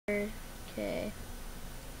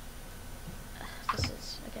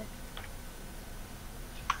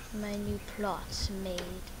my new plot made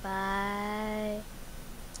by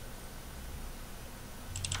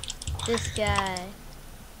this guy.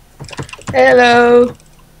 Hello.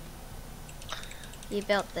 He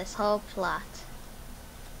built this whole plot.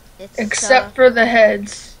 Except for the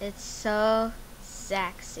heads. It's so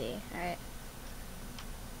sexy. Alright.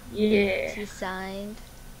 Yeah. He signed.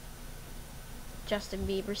 Justin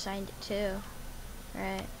Bieber signed it too.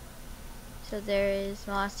 Alright. So there is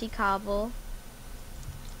mossy cobble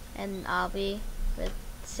and obby with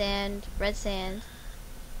sand, red sand,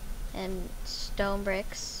 and stone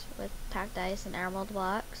bricks with packed ice and emerald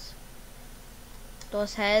blocks.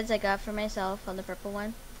 Those heads I got for myself on the purple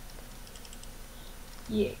one.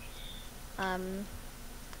 Yeah.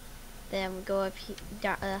 Then we go up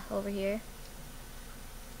over here.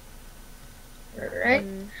 Alright.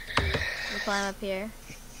 And we climb up here.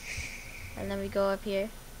 And then we go up here.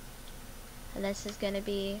 And this is gonna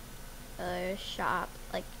be a shop,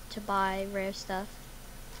 like to buy rare stuff.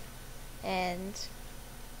 And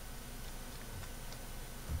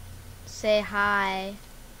say hi.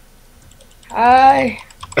 Hi.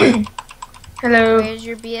 Hello. Where's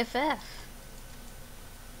your BFF?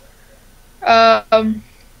 I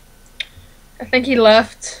think he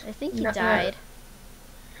left. I think he died.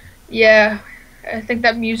 Yeah. I think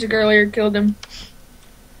that music earlier killed him.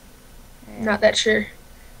 Not that sure.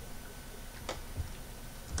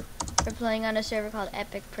 We're playing on a server called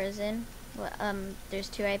Epic Prison. There's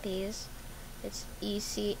 2 IPs. It's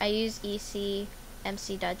EC. I use ecmc.gg.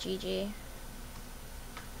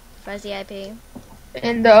 Fuzzy IP.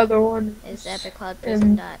 And the other one is Epic Cloud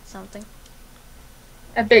Prison dot something.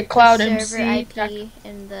 Epic Cloud server MC. IP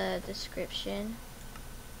in the description.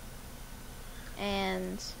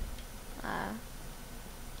 And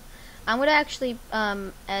I'm gonna actually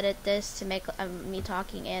edit this to make me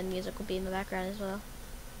talking, and music will be in the background as well.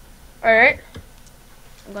 Alright.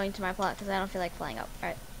 I'm going to my plot because I don't feel like flying up.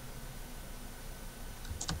 Alright.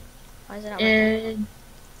 Why is it not working?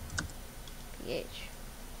 PH.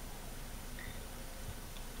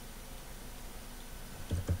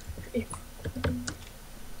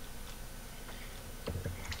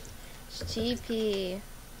 TP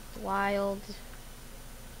wild,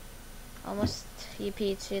 almost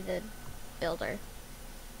TP to the builder.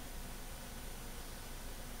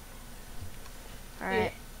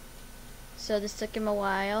 Alright, so this took him a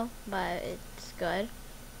while, but it's good.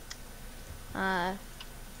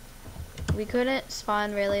 We couldn't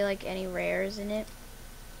spawn really like any rares in it,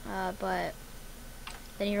 but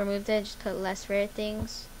then he removed it and just put less rare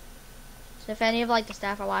things. So if any of like the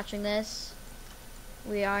staff are watching this,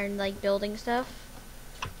 we are like building stuff,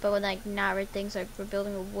 but with like not red things, like we're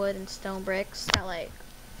building with wood and stone bricks, not like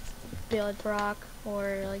bedrock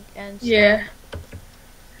or like end stone. Yeah,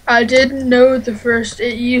 I didn't know the first.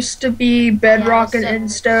 It used to be bedrock and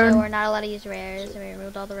end stone. So we're not allowed to use rares, and we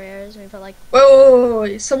removed all the rares, and we put like.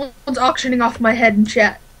 Whoa! Someone's auctioning off my head in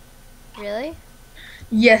chat. Really?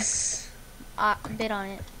 Yes. Bid on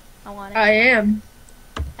it. I want it. I am.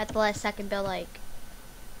 At the last second, bill like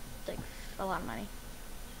a lot of money.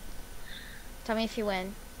 Tell me if you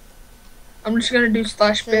win. I'm just gonna do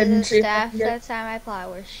slash bid and see if I can get. That time I applied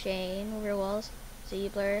were Shane, Rearwolves,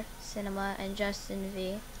 Zeebler, Cinema, and Justin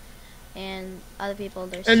V. And other people,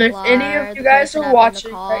 there's And if any of you guys are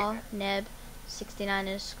watching, Neb, 69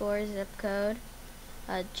 is score, zip code,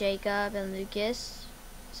 Jacob and Lucas,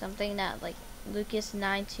 something that like Lucas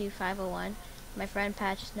 92501, my friend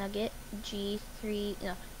Patch Nugget,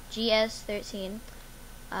 GS13,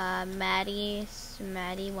 Maddie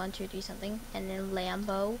 123 something, and then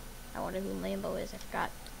Lambo. I wonder who Lambo is, I forgot.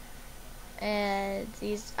 And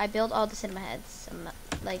these, I built all the cinema heads.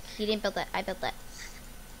 Like, he didn't build that, I built that.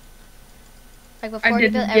 Like, before he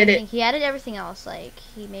built everything, he added everything else. Like,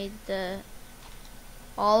 he made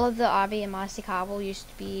all of the obby and mossy cobble used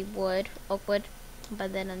to be wood, oak wood,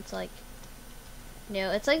 but then it's like,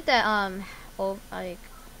 it's like the, like,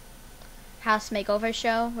 house makeover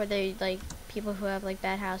show, where they, like, people who have, like,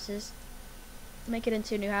 bad houses make it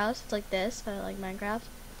into a new house. It's like this, but like Minecraft.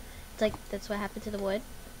 It's like, that's what happened to the wood.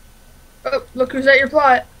 Oh, look who's at your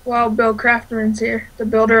plot. Wild Bill Crafterman's here, the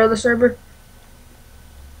builder of the server.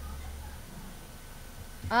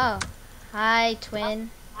 Oh, hi, twin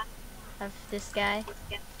of this guy.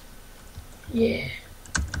 Yeah.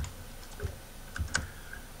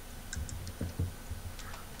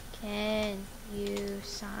 Can you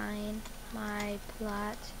sign my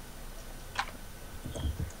plot?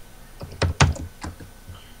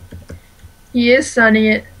 He is signing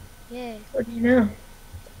it. Yeah. What do you know?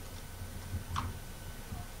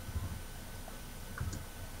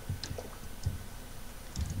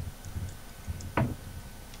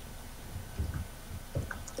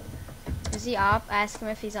 Is he up? Ask him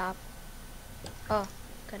if he's up. Oh,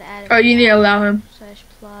 gotta add it. Oh, you need to allow him. Slash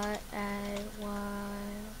plot add wild.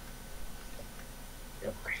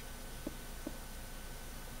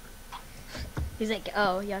 He's like,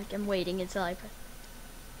 oh, yeah, I'm waiting until I put.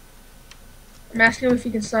 I'm asking him if he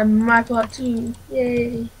can sign my plot too.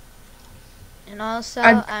 Yay. And also,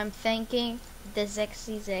 I'm thanking the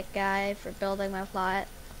Zixie Zick guy for building my plot.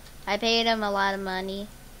 I paid him a lot of money,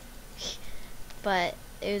 but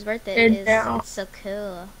it was worth it. It's so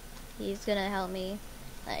cool. He's gonna help me,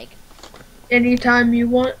 like. Anytime you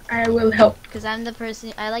want, I will help. Because I'm the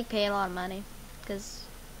person, I like pay a lot of money. Because,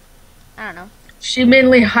 I don't know. She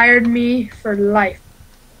mainly hired me for life.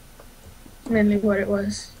 Mainly what it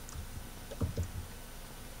was.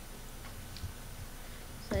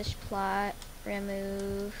 Slash plot,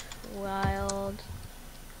 remove, wild.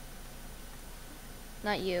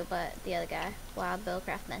 Not you, but the other guy. Wild Bill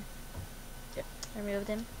Craftman. Yep. Removed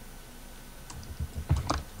him.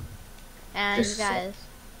 And you guys,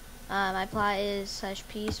 my plot is slash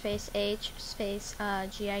P space H space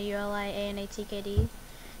GIULIANATKD.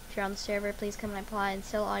 If you're on the server, please come to my plot and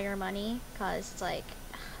steal all your money, cause it's like,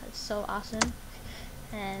 it's so awesome.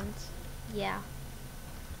 And yeah,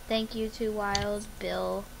 thank you to Wild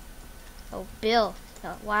Bill. Oh, Bill,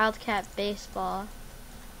 no, Wildcat Baseball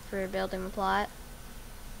for building the plot.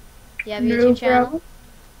 You have a YouTube channel?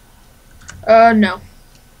 No.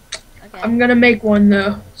 Okay. I'm gonna make one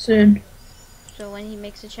though soon. So when he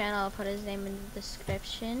makes a channel, I'll put his name in the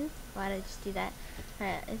description. Why did I just do that?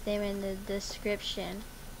 Alright, his name in the description.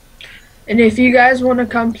 And if you guys want to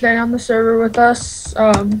come play on the server with us,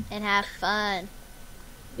 and have fun.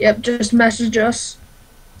 Yep, just message us.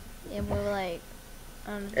 And we'll like,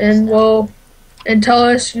 and tell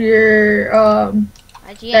us your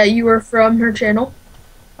that you were from her channel,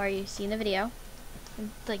 or you've seen the video.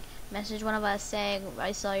 And, like, message one of us saying,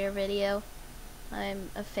 I saw your video.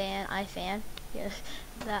 I'm a fan. Yeah,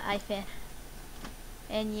 that I fan.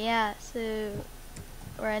 And yeah, so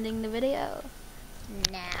we're ending the video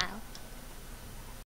now.